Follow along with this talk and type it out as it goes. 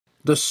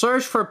The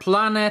search for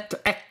Planet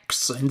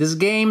X. In this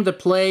game, the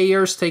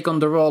players take on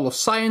the role of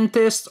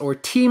scientists or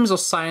teams of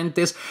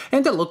scientists,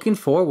 and they're looking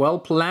for, well,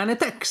 Planet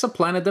X, a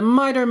planet that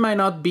might or might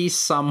not be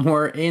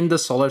somewhere in the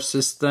solar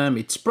system.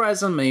 Its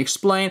presence may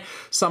explain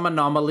some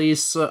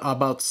anomalies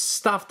about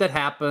stuff that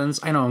happens.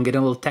 I know I'm getting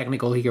a little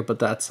technical here, but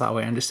that's how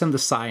I understand the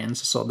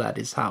science, so that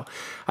is how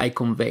I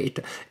convey it.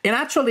 And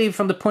actually,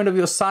 from the point of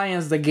view of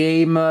science, the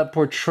game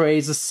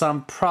portrays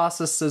some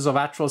processes of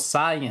actual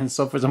science.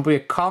 So, for example, you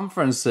have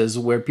conferences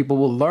where people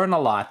will learn a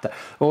lot,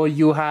 or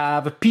you have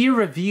peer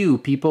review.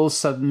 People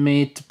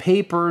submit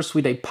papers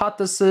with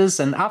hypotheses,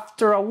 and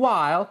after a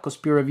while, because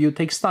peer review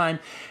takes time,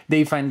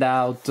 they find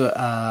out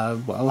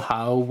well,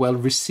 how well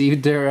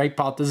received their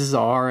hypotheses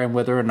are and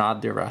whether or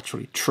not they're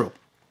actually true.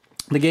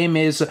 The game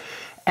is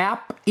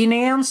app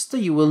enhanced.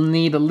 You will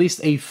need at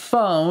least a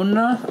phone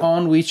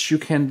on which you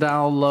can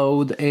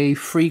download a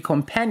free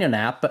companion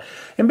app,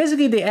 and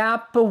basically the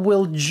app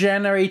will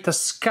generate a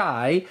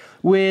sky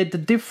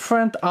with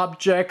different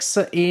objects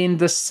in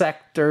the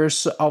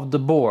sectors of the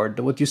board.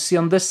 What you see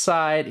on this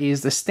side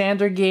is the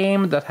standard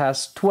game that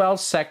has 12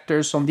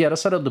 sectors. On the other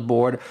side of the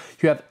board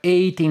you have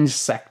 18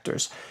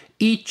 sectors.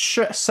 Each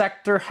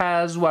sector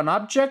has one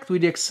object,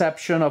 with the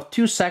exception of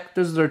 2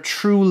 sectors that are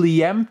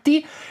truly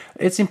empty.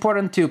 It's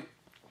important to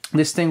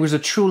distinguish the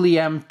truly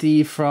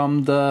empty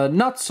from the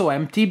not so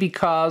empty,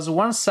 because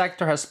one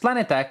sector has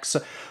Planet X,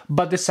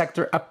 but the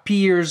sector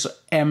appears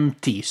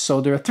empty.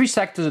 So there are 3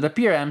 sectors that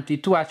appear empty,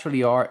 2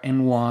 actually are,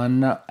 and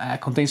 1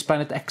 contains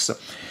Planet X.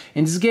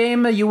 In this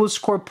game, you will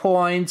score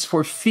points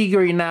for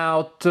figuring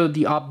out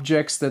the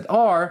objects that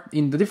are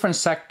in the different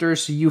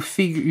sectors. You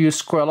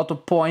score a lot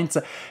of points,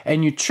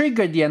 and you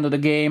trigger at the end of the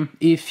game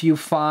if you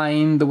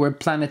find where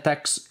Planet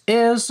X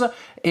is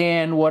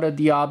and what are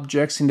the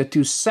objects in the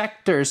 2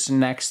 sectors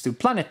next to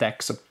Planet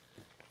X.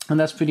 And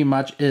that's pretty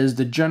much is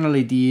the general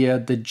idea,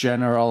 the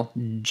general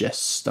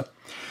gist.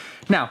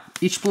 Now,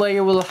 each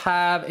player will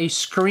have a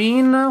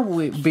screen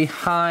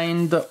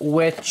behind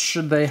which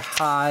they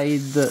hide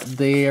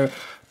their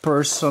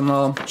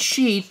personal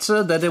sheet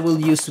that they will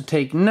use to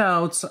take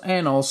notes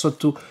and also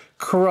to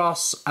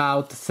cross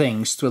out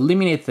things, to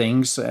eliminate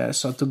things,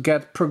 so to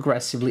get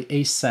progressively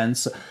a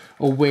sense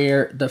of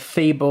where the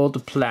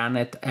fabled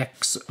Planet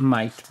X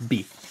might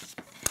be.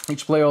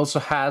 Each player also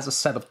has a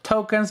set of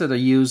tokens that are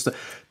used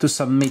to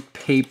submit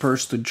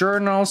papers to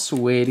journals,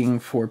 waiting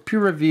for peer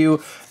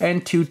review,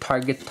 and 2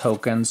 target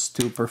tokens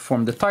to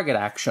perform the target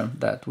action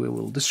that we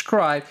will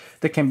describe,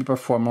 that can be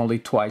performed only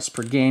twice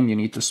per game. You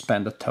need to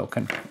spend a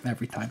token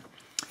every time.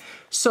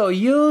 So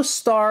you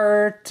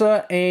start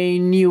a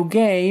new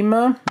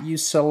game. You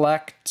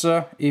select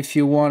if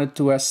you want it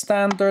to a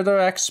standard or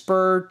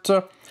expert,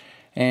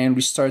 and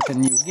we start a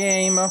new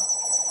game.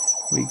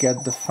 We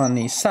get the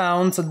funny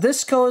sounds.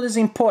 This code is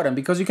important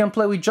because you can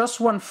play with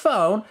just one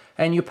phone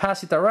and you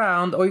pass it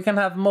around, or you can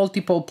have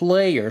multiple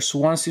players.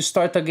 Once you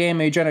start a game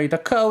and you generate a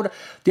code,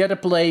 the other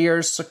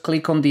players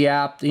click on the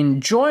app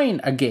and join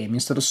a game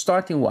instead of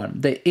starting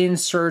one. They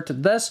insert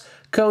this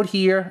code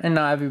here, and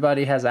now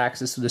everybody has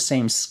access to the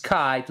same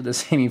sky, to the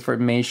same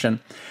information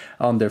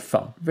on their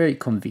phone. Very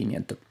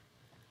convenient.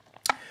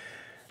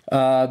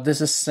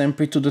 This is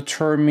simply to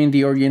determine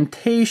the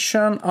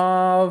orientation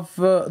of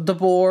the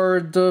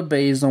board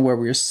based on where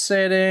we're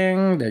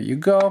sitting. There you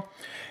go.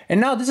 And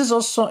now this is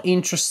also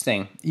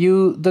interesting.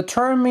 You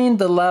determine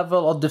the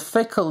level of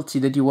difficulty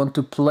that you want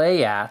to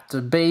play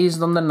at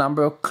based on the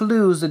number of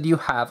clues that you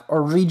have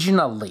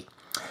originally,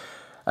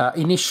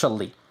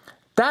 initially.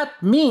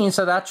 That means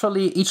that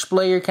actually each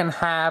player can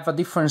have a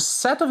different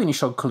set of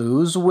initial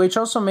clues, which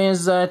also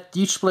means that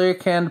each player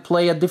can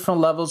play at different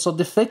levels of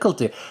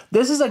difficulty.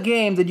 This is a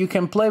game that you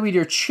can play with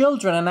your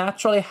children and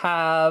actually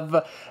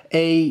have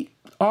a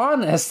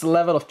honest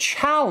level of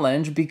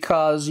challenge,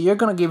 because you're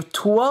going to give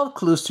 12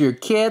 clues to your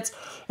kids,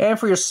 and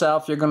for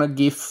yourself you're going to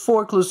give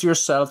 4 clues to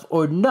yourself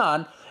or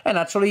none. And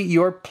actually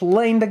you're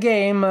playing the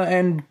game,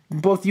 and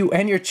both you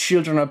and your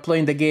children are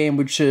playing the game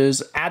which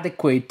is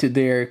adequate to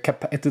their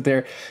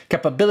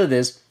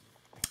capabilities.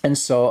 And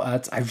so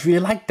I really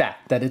like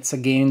that it's a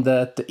game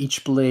that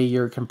each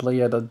player can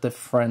play at a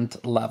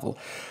different level.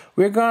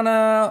 We're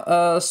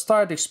gonna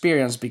start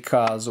experience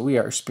because we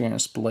are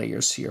experienced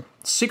players here.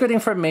 Secret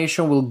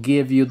information will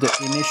give you the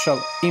initial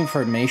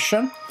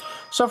information.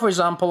 So, for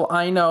example,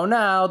 I know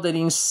now that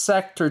in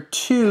Sector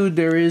 2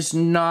 there is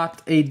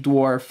not a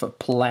dwarf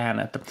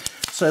planet.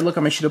 So I look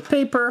at my sheet of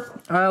paper,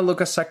 I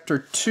look at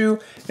Sector 2,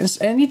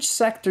 and each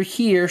sector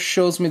here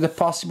shows me the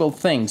possible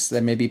things.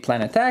 There may be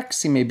Planet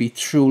X, it may be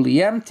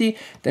truly empty,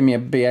 there may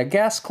be a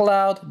gas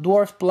cloud,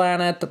 dwarf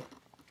planet,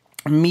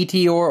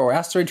 meteor or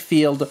asteroid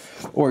field,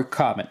 or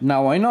comet.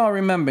 Now I know,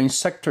 remember, in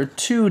Sector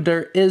 2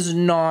 there is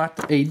not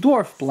a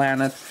dwarf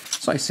planet,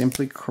 so I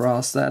simply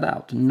cross that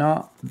out.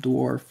 Not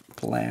dwarf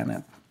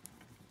planet.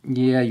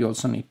 Yeah, you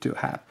also need to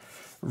have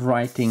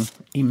writing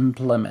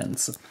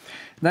implements.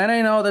 Then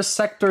I know that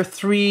Sector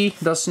 3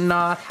 does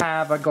not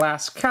have a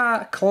glass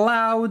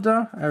cloud.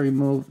 I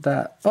remove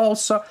that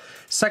also.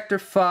 Sector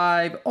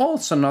 5,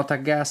 also not a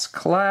gas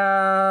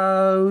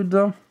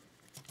cloud.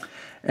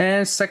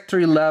 And Sector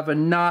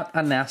 11, not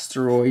an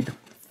asteroid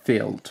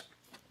field.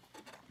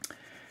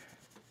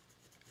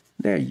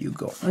 There you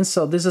go. And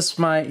so this is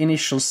my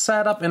initial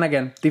setup. And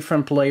again,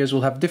 different players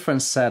will have different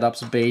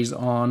setups based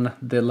on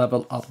the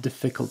level of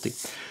difficulty.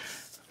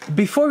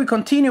 Before we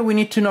continue, we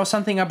need to know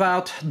something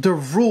about the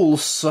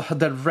rules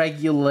that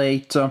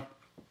regulate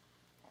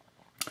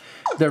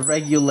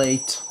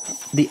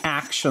the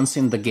actions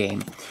in the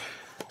game.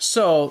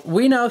 So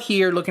we know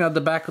here, looking at the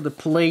back of the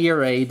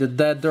player aid,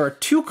 that there are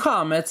 2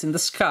 comets in the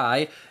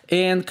sky,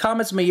 and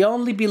comets may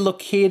only be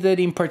located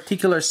in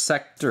particular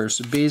sectors.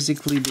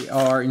 Basically, they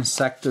are in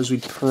sectors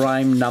with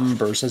prime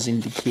numbers, as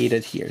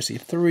indicated here. See,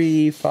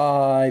 3,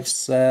 5,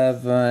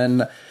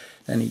 7,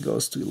 then it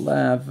goes to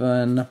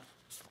 11.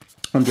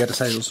 On the other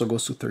side, it also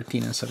goes to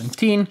 13 and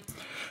 17.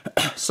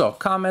 So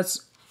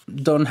comets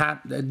don't have,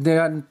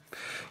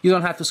 you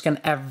don't have to scan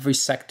every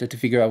sector to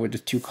figure out where the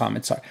 2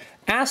 comets are.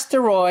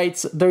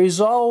 Asteroids, there is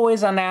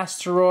always an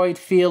asteroid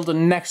field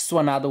next to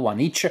another one.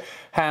 Each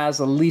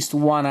has at least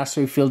one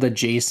asteroid field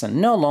adjacent,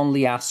 no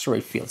lonely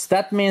asteroid fields.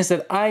 That means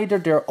that either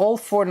they're all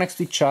 4 next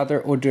to each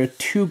other or there are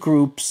 2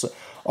 groups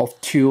of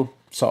 2,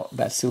 so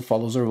that still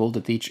follows the rule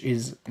that each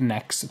is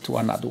next to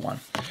another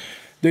one.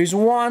 There's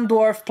one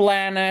dwarf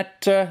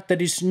planet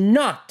that is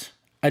not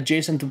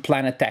adjacent to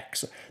planet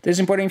X. This is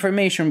important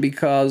information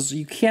because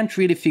you can't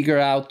really figure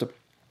out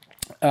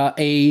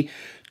a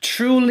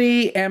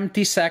truly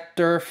empty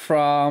sector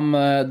from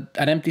an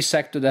empty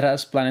sector that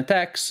has planet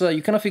X.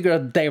 You cannot figure it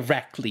out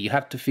directly, you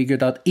have to figure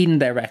it out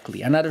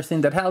indirectly. Another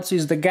thing that helps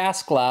is the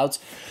gas clouds,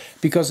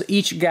 because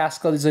each gas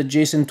cloud is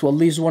adjacent to at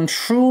least one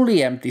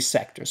truly empty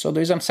sector. So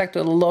there's a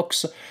sector that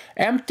looks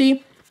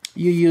empty,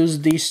 you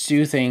use these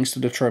 2 things to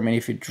determine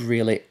if it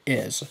really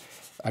is.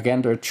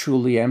 Again, there are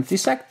truly empty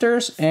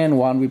sectors, and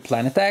one with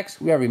planet X,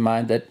 we are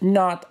reminded,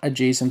 not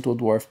adjacent to a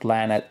dwarf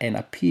planet and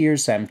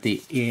appears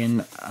empty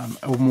in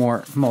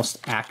most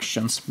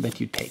actions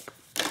that you take.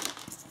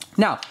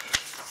 Now,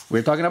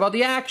 we're talking about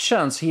the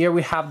actions. Here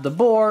we have the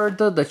board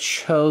that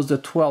shows the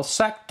 12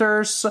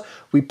 sectors.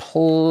 We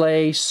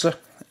place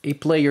a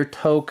player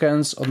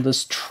tokens on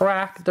this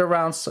track that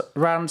runs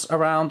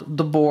around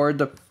the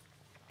board.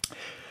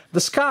 The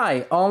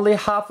sky, only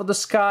half of the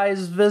sky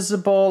is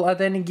visible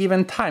at any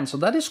given time. So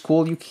that is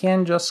cool. You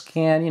can just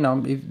scan,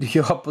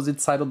 the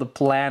opposite side of the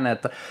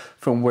planet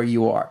from where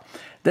you are.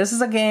 This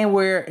is a game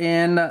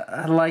wherein,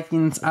 like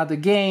in other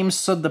games,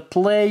 so the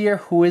player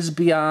who is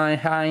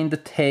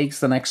behind takes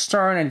the next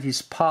turn, and it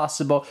is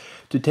possible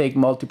to take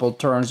multiple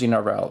turns in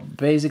a row.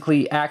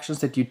 Basically, actions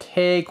that you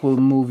take will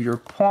move your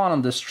pawn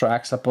on this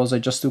track. Suppose I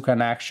just took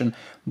an action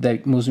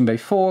that moves me by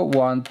 4,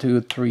 1,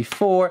 2, 3,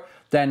 4.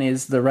 Then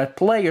is the red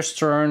player's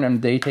turn,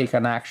 and they take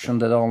an action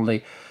that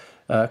only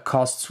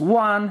costs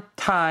 1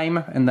 time,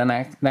 and the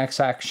next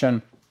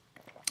action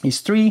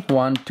is 3,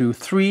 1, 2,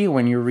 3.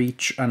 When you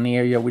reach an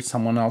area with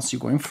someone else, you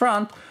go in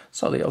front,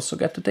 so they also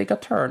get to take a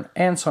turn,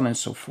 and so on and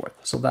so forth.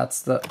 So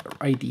that's the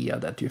idea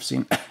that you've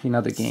seen in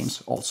other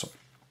games also.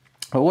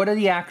 But what are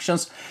the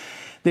actions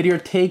that you're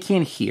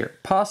taking here?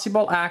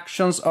 Possible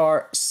actions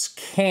are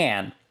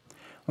scan.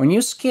 When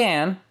you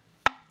scan,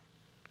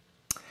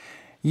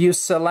 you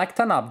select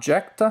an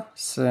object,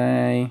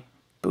 say,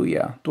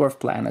 booyah, dwarf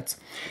planets.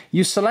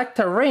 You select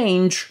a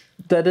range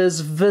that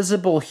is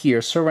visible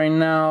here. So right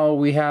now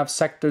we have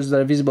sectors that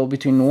are visible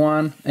between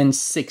 1 and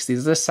 6.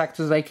 These are the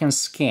sectors that I can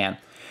scan.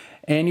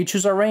 And you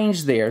choose a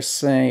range there,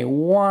 say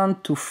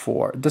 1 to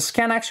 4. The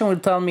scan action will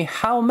tell me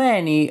how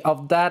many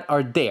of that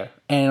are there,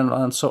 and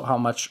also how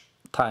much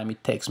time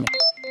it takes me.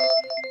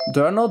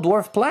 There are no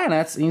dwarf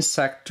planets in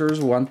sectors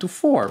 1 to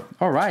 4.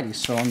 Alrighty,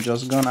 so I'm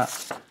just gonna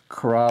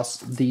cross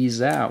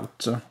these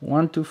out.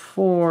 1 to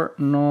 4,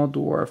 no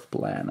dwarf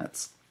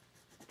planets.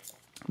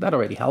 That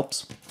already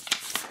helps.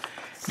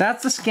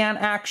 That's the scan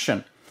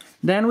action.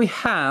 Then we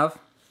have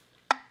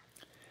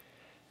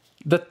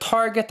the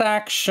target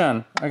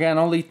action. Again,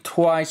 only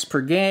twice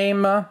per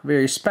game,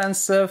 very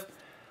expensive.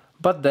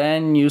 But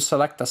then you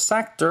select a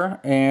sector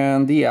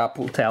and the app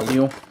will tell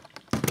you.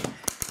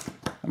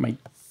 My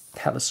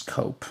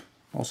telescope,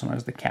 also known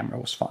as the camera,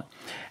 was fine.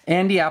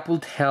 And the app will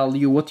tell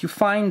you what you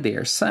find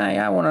there. Say,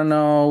 I want to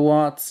know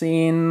what's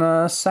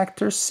in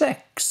sector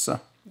 6.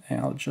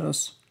 And I'll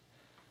just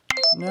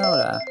know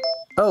that.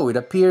 Oh, it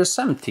appears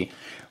empty.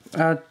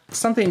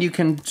 Something you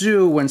can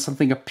do when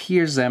something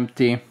appears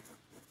empty,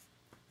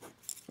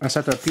 a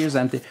sector appears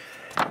empty,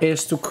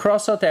 is to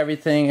cross out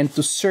everything and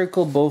to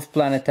circle both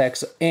planet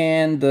X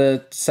and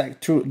the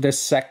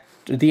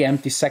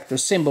empty sector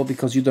symbol,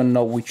 because you don't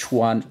know which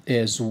one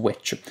is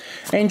which.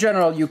 In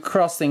general, you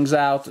cross things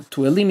out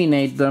to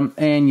eliminate them,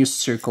 and you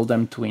circle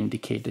them to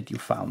indicate that you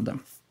found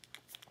them.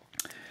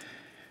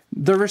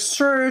 The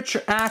research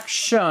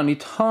action,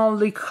 it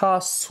only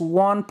costs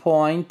 1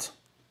 point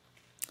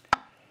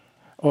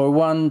or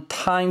 1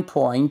 time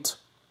point,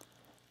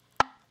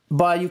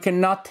 but you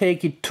cannot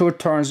take it 2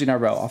 turns in a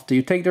row. After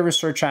you take the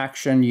research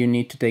action, you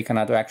need to take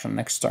another action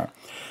next turn.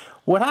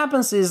 What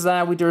happens is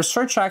that with the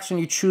research action,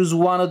 you choose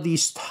one of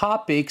these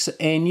topics,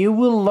 and you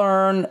will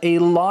learn a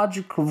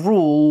logic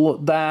rule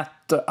that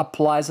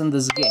applies in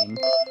this game.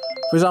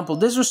 For example,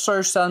 this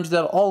research tells me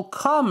that all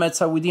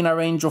comets are within a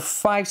range of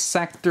 5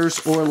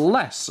 sectors or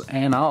less,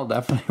 and I'll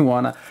definitely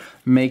want to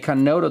make a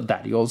note of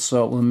that. You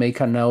also will make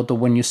a note of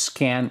when you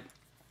scan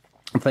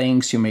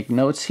things, you make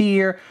notes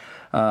here.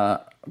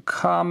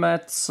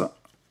 Comets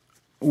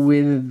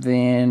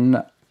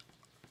within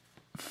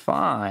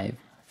 5.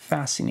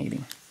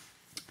 Fascinating.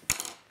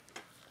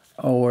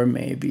 Or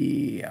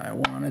maybe I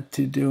wanted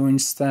to do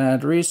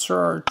instead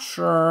research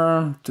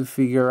to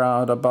figure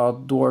out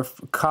about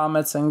dwarf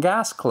comets and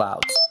gas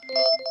clouds.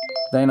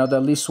 Then I know that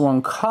at least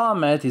one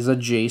comet is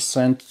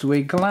adjacent to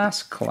a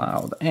gas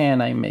cloud,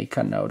 and I make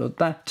a note of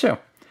that too.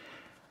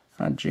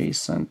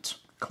 Adjacent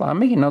cloud. I'm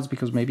making notes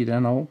because maybe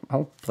then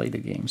I'll play the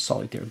game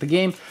solitaire. The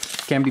game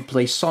can be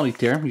played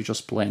solitaire. You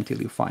just play until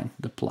you find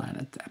the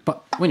planet.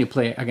 But when you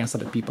play against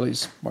other people,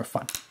 it's more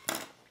fun.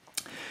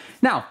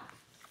 Now,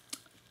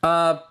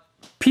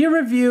 peer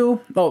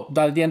review. Oh,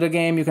 at the end of the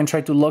game, you can try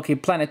to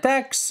locate Planet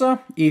X.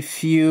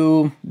 If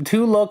you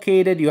do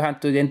locate it, you have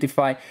to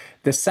identify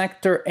the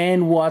sector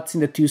and what's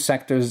in the 2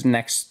 sectors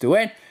next to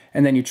it,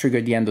 and then you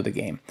trigger the end of the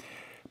game.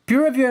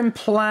 Peer review and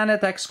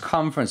Planet X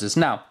conferences.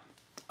 Now,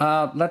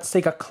 let's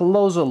take a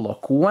closer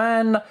look.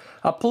 When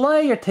a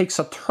player takes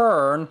a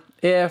turn,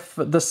 if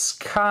the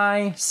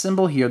sky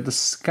symbol here, the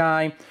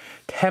sky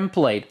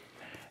template,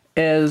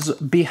 is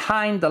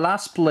behind the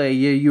last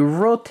player, you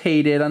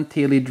rotate it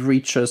until it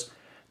reaches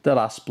the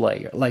last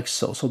player, like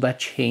so. So that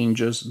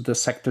changes the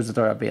sectors that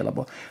are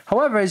available.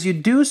 However, as you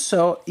do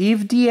so,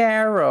 if the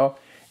arrow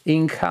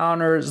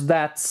encounters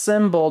that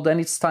symbol, then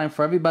it's time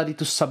for everybody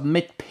to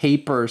submit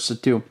papers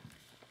to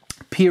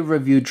peer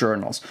review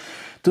journals.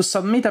 To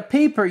submit a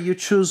paper, you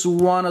choose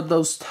one of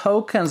those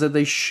tokens that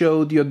they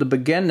showed you at the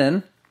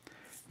beginning,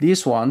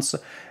 these ones,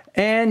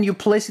 and you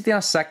place it in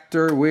a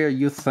sector where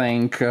you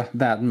think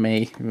that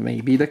may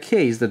be the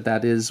case,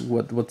 that is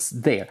what's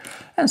there.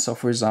 And so,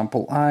 for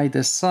example, I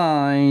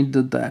decide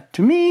that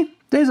to me,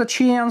 there's a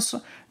chance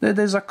that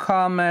there's a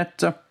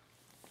comet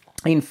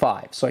in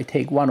 5. So I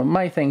take one of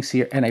my things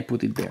here and I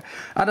put it there.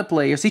 Other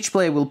players, each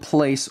player will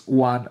place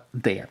one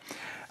there.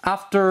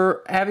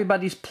 After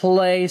everybody's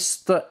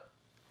placed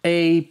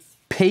a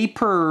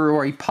paper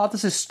or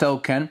hypothesis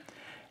token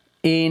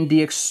in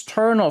the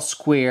external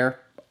square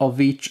of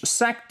each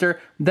sector,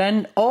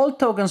 then all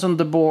tokens on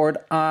the board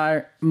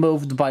are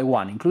moved by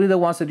 1, including the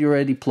ones that you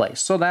already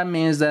placed. So that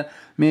means that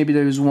maybe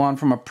there is one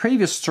from a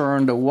previous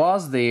turn that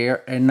was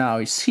there and now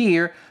is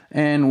here,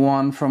 and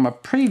one from a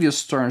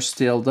previous turn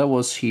still that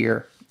was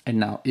here and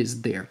now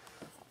is there.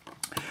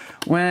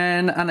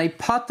 When an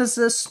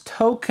hypothesis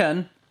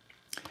token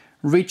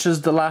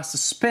reaches the last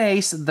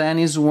space, then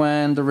is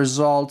when the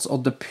results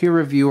of the peer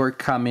review are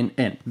coming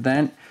in.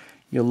 Then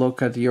you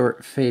look at your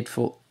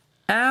faithful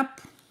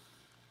app,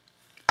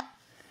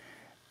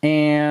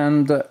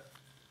 and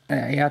I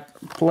had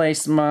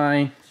placed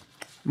my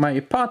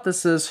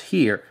hypothesis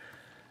here.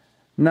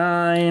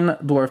 9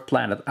 dwarf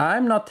planet.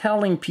 I'm not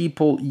telling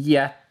people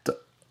yet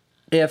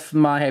if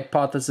my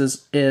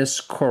hypothesis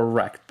is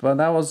correct, but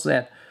that was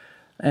it.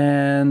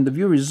 And the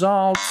view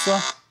results,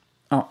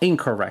 oh,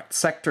 incorrect,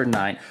 sector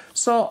 9.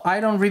 So I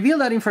don't reveal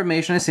that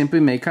information, I simply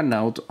make a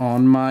note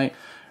on my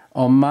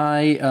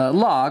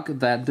log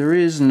that there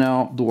is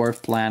no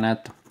dwarf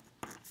planet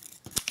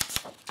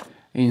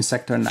in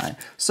sector 9.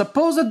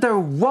 Suppose that there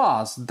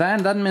was,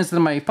 then that means that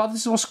my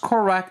hypothesis was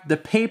correct, the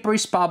paper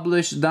is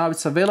published, now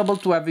it's available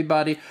to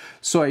everybody.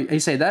 So I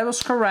say that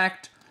was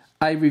correct,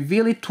 I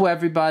reveal it to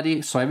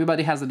everybody, so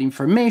everybody has that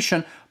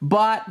information,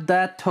 but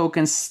that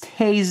token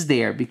stays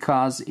there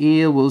because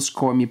it will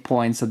score me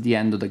points at the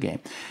end of the game.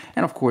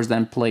 And of course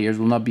then players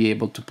will not be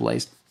able to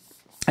place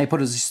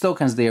hypothesis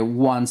tokens there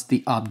once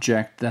the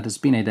object that has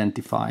been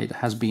identified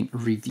has been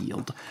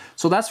revealed.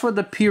 So that's for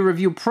the peer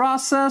review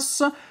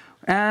process.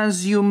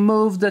 As you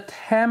move the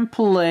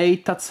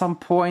template, at some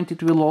point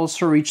it will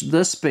also reach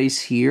this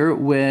space here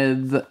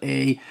with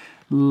a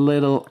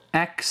little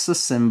X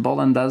symbol,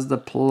 and that's the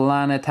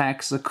Planet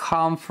X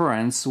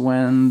conference.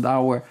 When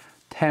our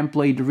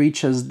template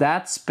reaches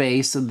that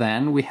space,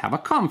 then we have a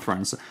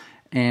conference.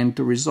 And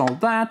to resolve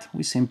that,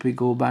 we simply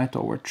go back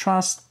to our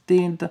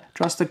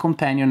trusted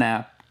companion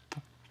app.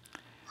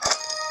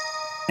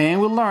 And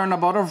we'll learn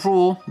about a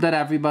rule that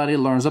everybody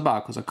learns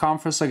about, because a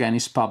conference, again,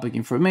 is public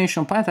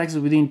information. Planet X is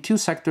within 2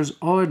 sectors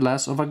or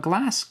less of a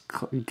gas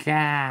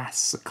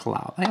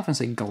cloud. I often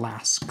say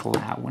glass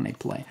cloud when I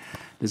play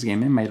this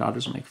game, and my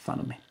daughters make fun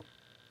of me.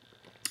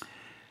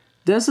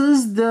 This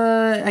is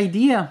the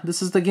idea.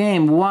 This is the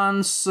game.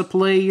 Once a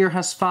player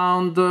has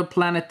found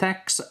Planet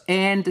X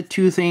and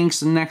 2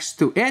 things next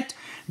to it,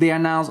 they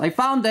announce, I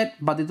found it,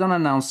 but they don't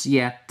announce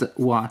yet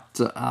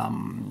what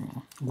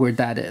where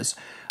that is.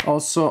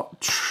 Also,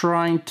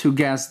 trying to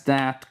guess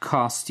that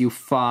cost you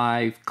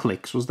 5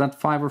 clicks. Was that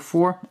 5 or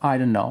 4? I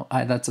don't know.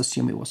 Let's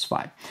assume it was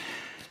 5.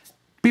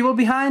 People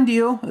behind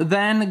you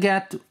then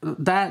get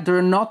that. There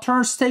are no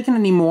turns taken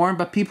anymore,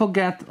 but people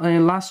get a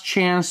last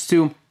chance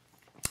to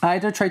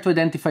either try to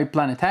identify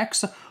Planet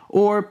X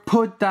or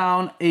put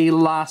down a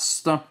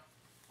last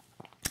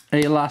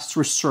a last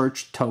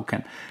research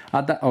token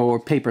or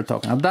paper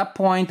token. At that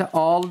point,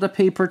 all the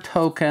paper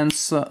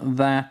tokens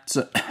that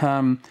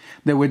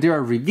were there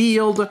are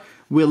revealed.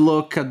 We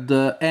look at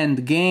the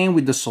end game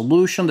with the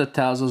solution that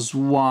tells us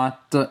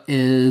what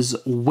is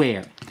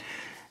where.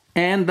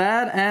 And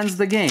that ends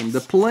the game.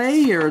 The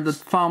player that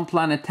found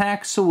Planet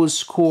X will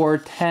score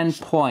 10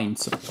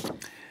 points.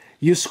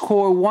 You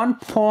score 1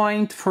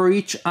 point for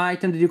each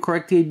item that you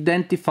correctly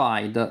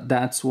identified.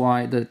 That's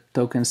why the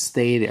tokens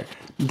stay there.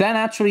 Then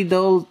actually,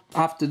 though,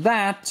 after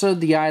that,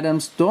 the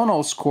items don't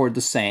all score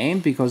the same,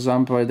 because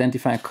for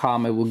identifying a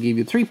comet will give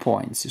you 3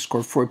 points. You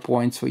score 4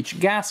 points for each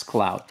gas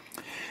cloud.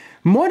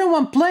 More than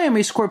one player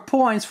may score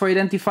points for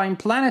identifying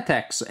Planet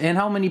X, and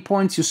how many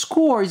points you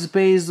score is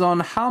based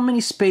on how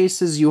many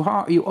spaces you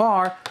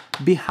are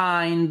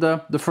behind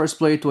the first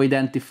player to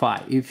identify.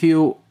 If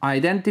you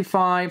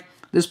identify,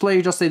 this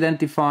player just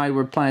identified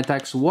where Planet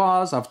X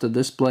was, after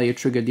this player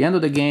triggered the end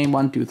of the game,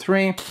 1, 2,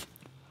 3.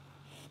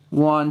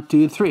 1,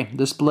 2, 3.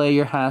 This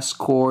player has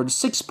scored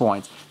 6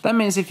 points. That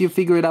means if you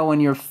figure it out when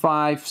you're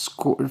five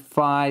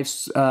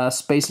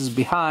spaces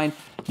behind,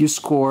 you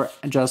score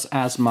just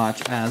as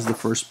much as the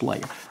first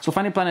player. So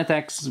finding Planet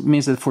X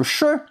means that for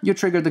sure you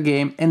trigger the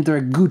game, and there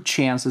are good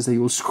chances that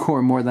you will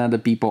score more than other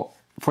people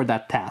for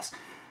that task,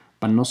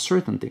 but no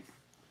certainty.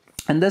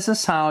 And this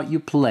is how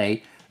you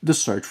play the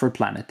search for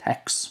Planet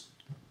X.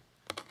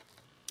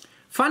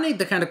 Funny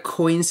the kind of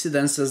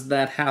coincidences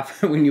that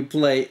happen when you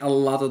play a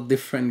lot of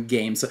different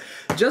games.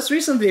 Just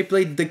recently I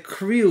played The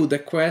Crew, the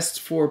quest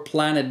for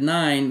Planet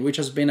 9, which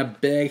has been a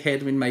big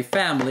hit with my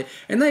family,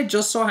 and I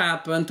just so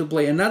happened to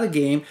play another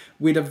game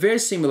with a very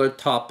similar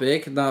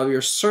topic. Now you're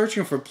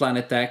searching for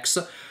Planet X,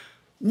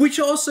 which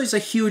also is a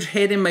huge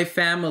hit in my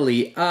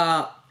family.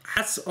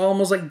 That's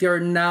almost like there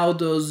are now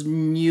those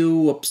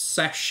new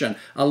obsession,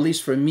 at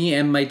least for me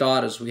and my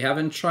daughters. We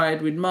haven't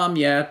tried with mom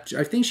yet.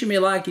 I think she may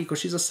like it because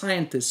she's a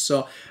scientist,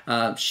 so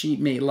she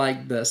may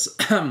like this.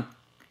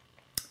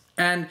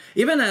 And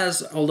even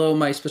although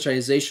my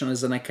specialization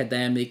as an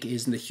academic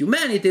is in the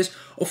humanities,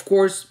 of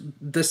course,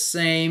 the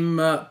same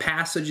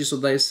passages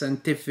of the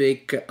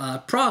scientific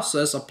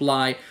process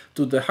apply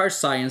to the hard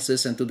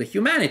sciences and to the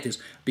humanities,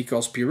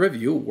 because peer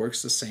review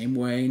works the same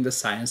way in the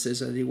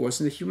sciences as it works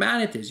in the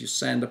humanities. You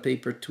send a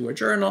paper to a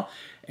journal,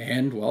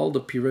 and, well,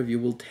 the peer review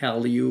will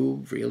tell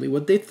you really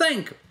what they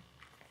think.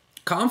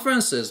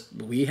 Conferences,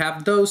 we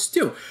have those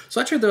too. So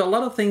actually there are a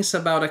lot of things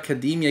about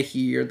academia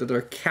here that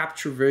are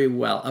captured very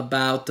well,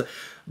 about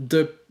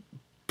the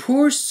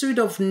pursuit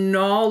of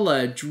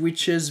knowledge,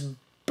 which is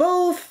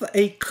both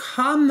a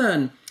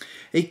common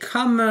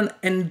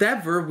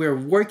endeavor. We're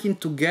working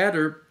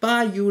together,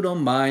 but you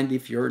don't mind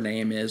if your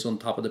name is on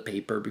top of the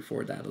paper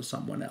before that of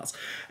someone else.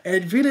 I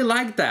really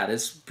like that.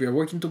 We're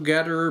working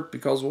together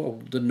because,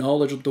 well, the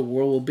knowledge of the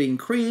world will be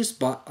increased,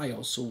 but I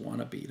also want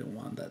to be the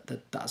one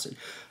that does it.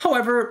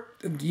 However,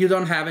 you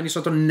don't have any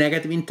sort of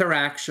negative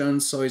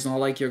interactions, so it's not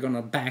like you're going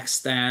to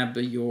backstab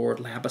your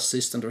lab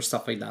assistant or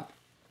stuff like that.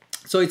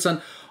 So it's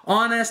an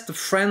honest,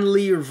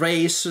 friendly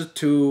race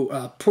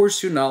to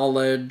pursue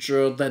knowledge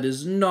that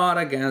is not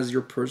against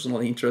your personal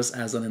interests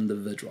as an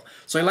individual.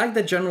 So I like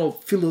the general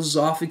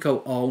philosophical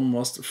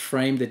almost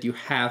frame that you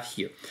have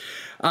here.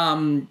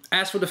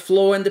 As for the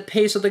flow and the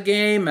pace of the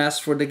game, as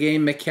for the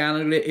game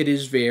mechanically, it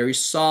is very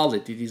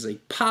solid. It is a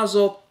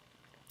puzzle.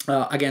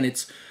 Again,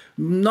 it's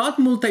not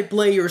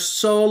multiplayer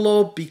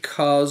solo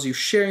because you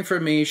share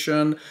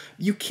information.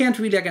 You can't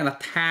really, again,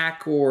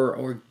 attack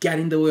or get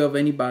in the way of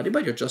anybody,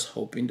 but you're just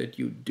hoping that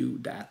you do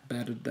that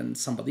better than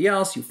somebody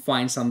else. You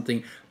find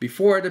something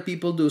before the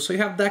people do. So you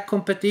have that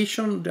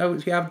competition,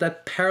 you have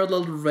that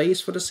parallel race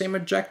for the same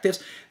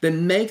objectives that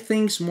make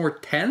things more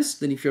tense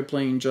than if you're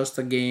playing just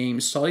a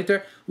game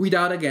solitaire,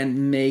 without,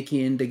 again,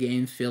 making the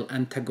game feel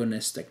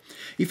antagonistic.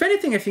 If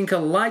anything, I think I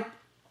like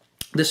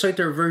the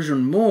solitaire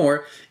version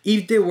more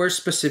if there were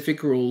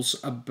specific rules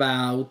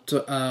about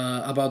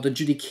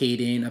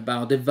adjudicating,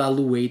 about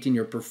evaluating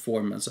your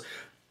performance.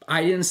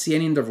 I didn't see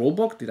any in the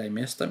rulebook. Did I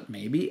miss them?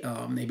 Maybe.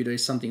 Maybe there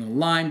is something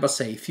online, but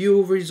say if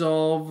you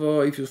resolve,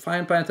 if you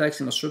find Planet X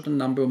in a certain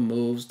number of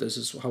moves, this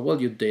is how well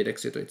you did,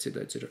 etc.,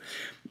 etc., etc.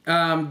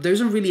 There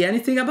isn't really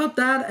anything about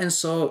that, and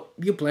so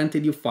you plant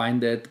it, you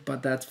find it,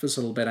 but that feels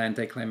a little bit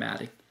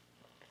anticlimactic.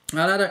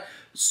 Another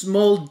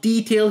small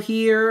detail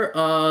here,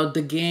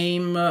 the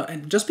game,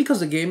 just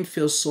because the game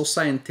feels so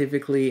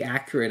scientifically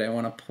accurate, I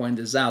want to point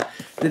this out,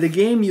 that the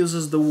game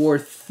uses the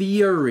word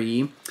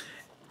theory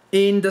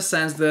in the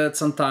sense that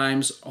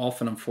sometimes,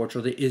 often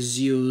unfortunately, is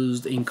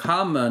used in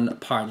common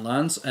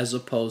parlance as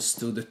opposed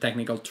to the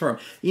technical term.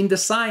 In the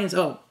science,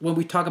 when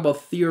we talk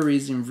about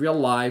theories in real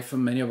life,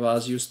 many of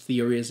us use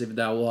theory as if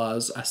that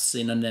was a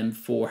synonym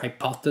for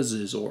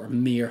hypothesis or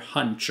mere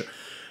hunch.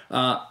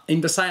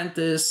 In the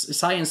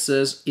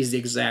sciences is the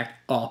exact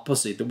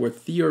opposite. The word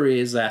theory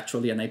is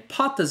actually an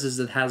hypothesis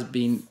that has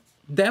been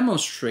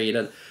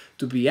demonstrated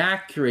to be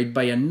accurate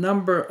by a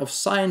number of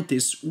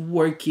scientists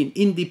working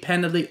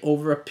independently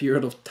over a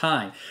period of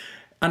time.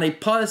 An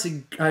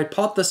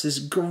hypothesis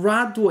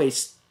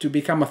graduates to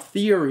become a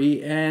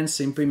theory and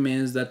simply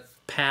means that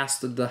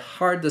passed the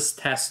hardest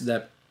test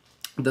that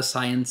the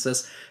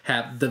sciences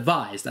have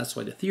devised. That's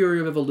why the theory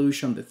of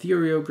evolution, the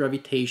theory of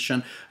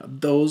gravitation,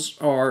 those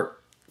are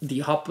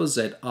the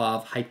opposite of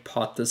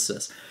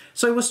hypothesis.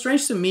 So it was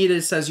strange to me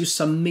that it says you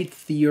submit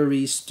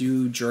theories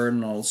to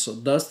journals. So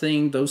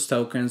those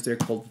tokens, they're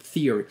called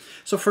theory.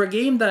 So for a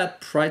game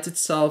that prides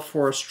itself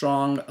for a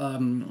strong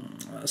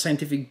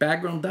scientific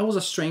background, that was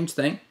a strange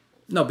thing.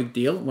 No big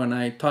deal. When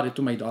I taught it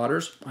to my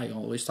daughters, I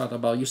always thought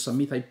about you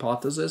submit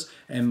hypothesis,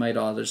 and my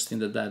daughters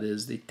think that that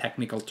is the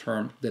technical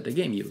term that the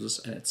game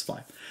uses, and it's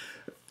fine.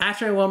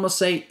 Actually, I almost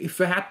say,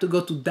 if I had to go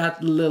to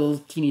that little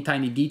teeny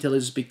tiny detail,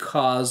 is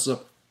because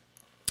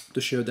to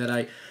show that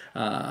I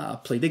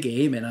played the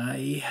game and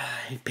I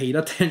paid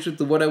attention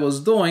to what I was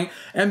doing,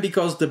 and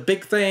because the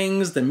big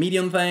things, the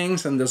medium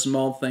things, and the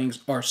small things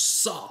are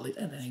solid.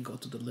 And then I go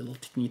to the little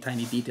teeny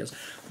tiny details.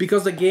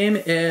 Because the game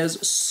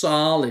is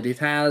solid. It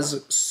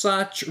has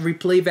such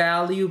replay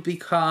value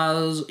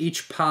because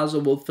each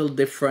puzzle will feel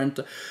different.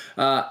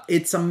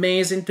 It's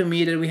amazing to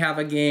me that we have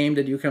a game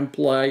that you can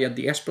play at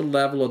the expert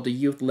level or the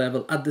youth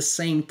level at the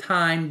same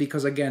time,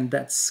 because again,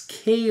 that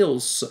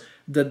scales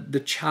the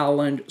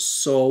challenge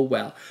so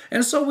well.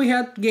 And so we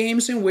had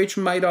games in which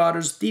my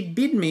daughters did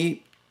beat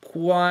me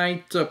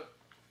quite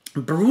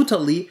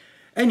brutally,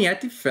 and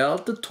yet it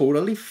felt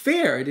totally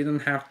fair. I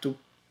didn't have to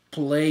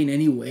play in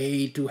any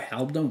way to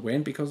help them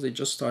win, because they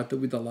just started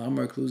with a lot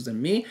more clues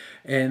than me,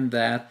 and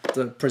that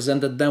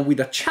presented them with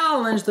a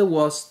challenge that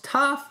was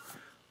tough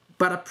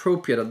but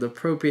appropriate, at the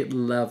appropriate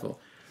level.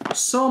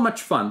 So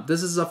much fun.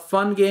 This is a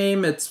fun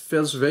game. It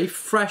feels very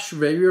fresh,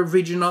 very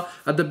original.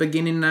 At the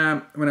beginning,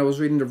 when I was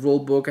reading the rule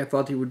book, I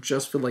thought it would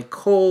just feel like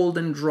cold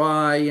and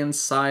dry and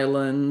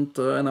silent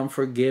and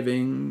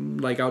unforgiving,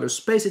 like outer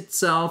space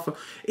itself.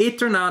 It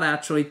turned out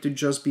actually to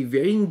just be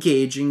very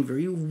engaging,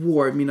 very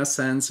warm in a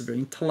sense, very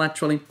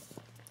intellectually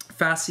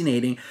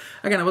fascinating.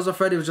 Again, I was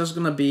afraid it was just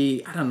gonna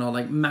be, I don't know,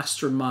 like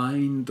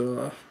Mastermind,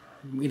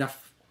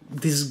 enough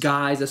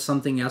disguised as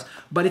something else,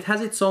 but it has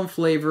its own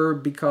flavor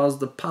because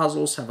the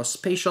puzzles have a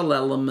spatial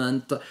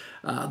element.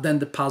 Then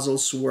the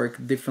puzzles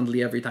work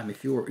differently every time.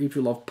 If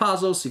you love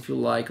puzzles, if you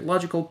like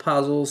logical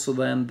puzzles, so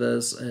then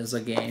this is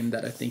a game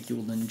that I think you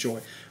will enjoy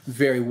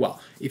very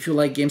well. If you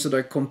like games that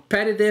are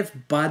competitive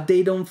but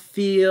they don't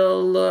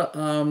feel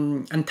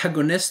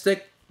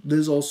antagonistic,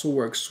 this also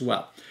works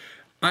well.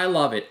 I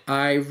love it.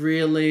 I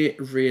really,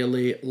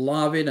 really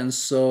love it, and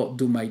so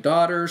do my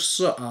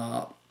daughters.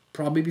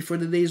 Probably before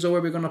the day is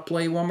over, we're going to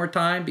play one more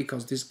time,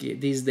 because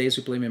these days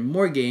we play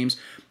more games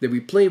that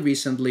we played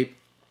recently,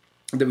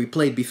 that we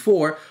played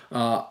before,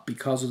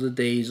 because of the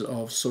days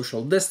of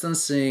social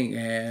distancing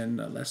and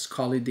let's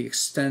call it the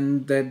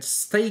extended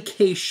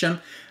staycation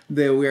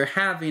that we're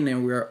having,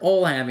 and we're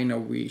all having, or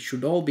we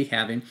should all be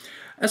having.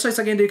 And so it's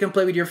a game that you can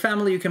play with your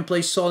family. You can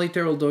play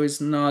solitaire, although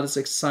it's not as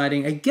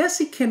exciting. I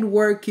guess it can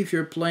work if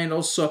you're playing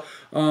also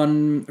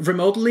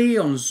remotely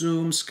on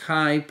Zoom,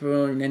 Skype,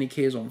 in any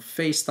case on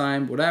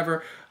FaceTime,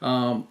 whatever.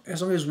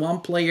 As long as one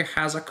player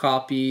has a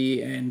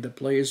copy and the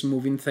player is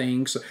moving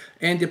things,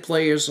 and the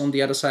players on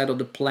the other side of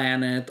the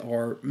planet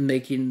are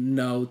making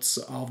notes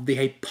of the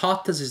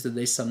hypothesis that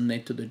they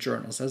submit to the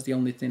journals. That's the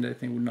only thing that I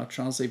think would not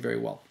translate very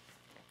well.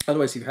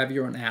 Otherwise, if you have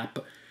your own app,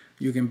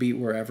 you can be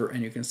wherever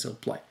and you can still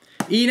play.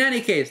 In any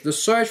case, The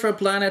Search for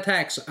Planet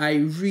X, I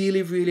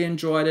really, really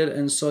enjoyed it,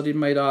 and so did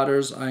my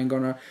daughters. I'm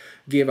gonna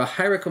give a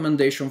high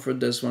recommendation for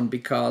this one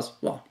because,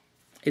 well,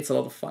 it's a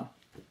lot of fun.